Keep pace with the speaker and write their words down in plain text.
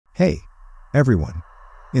Hey, everyone.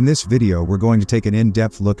 In this video we're going to take an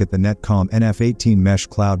in-depth look at the NetComm NF18MESH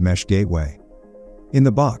CloudMesh Gateway. In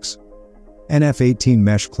the box,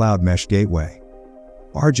 NF18MESH CloudMesh Gateway,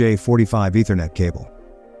 RJ45 Ethernet cable,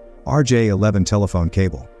 RJ11 telephone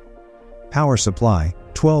cable, power supply,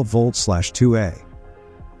 12 volt/2A,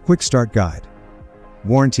 quick start guide,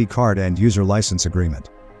 warranty card and user license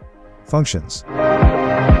agreement. Functions.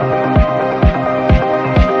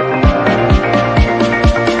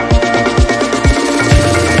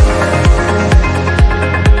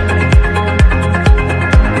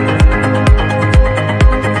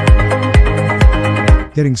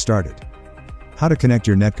 Getting started. How to connect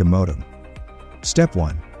your NetComm modem. Step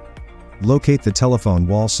 1. Locate the telephone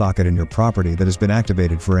wall socket in your property that has been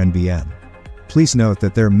activated for NBN. Please note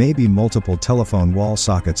that there may be multiple telephone wall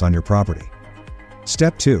sockets on your property.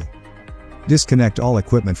 Step 2. Disconnect all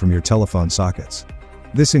equipment from your telephone sockets.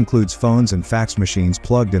 This includes phones and fax machines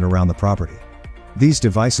plugged in around the property. These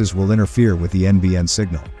devices will interfere with the NBN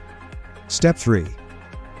signal. Step 3.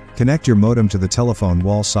 Connect your modem to the telephone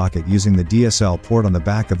wall socket using the DSL port on the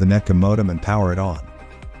back of the NetComm modem and power it on.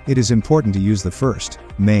 It is important to use the first,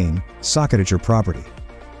 main, socket at your property.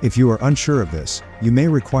 If you are unsure of this, you may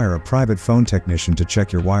require a private phone technician to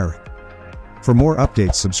check your wiring. For more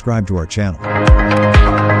updates, subscribe to our channel.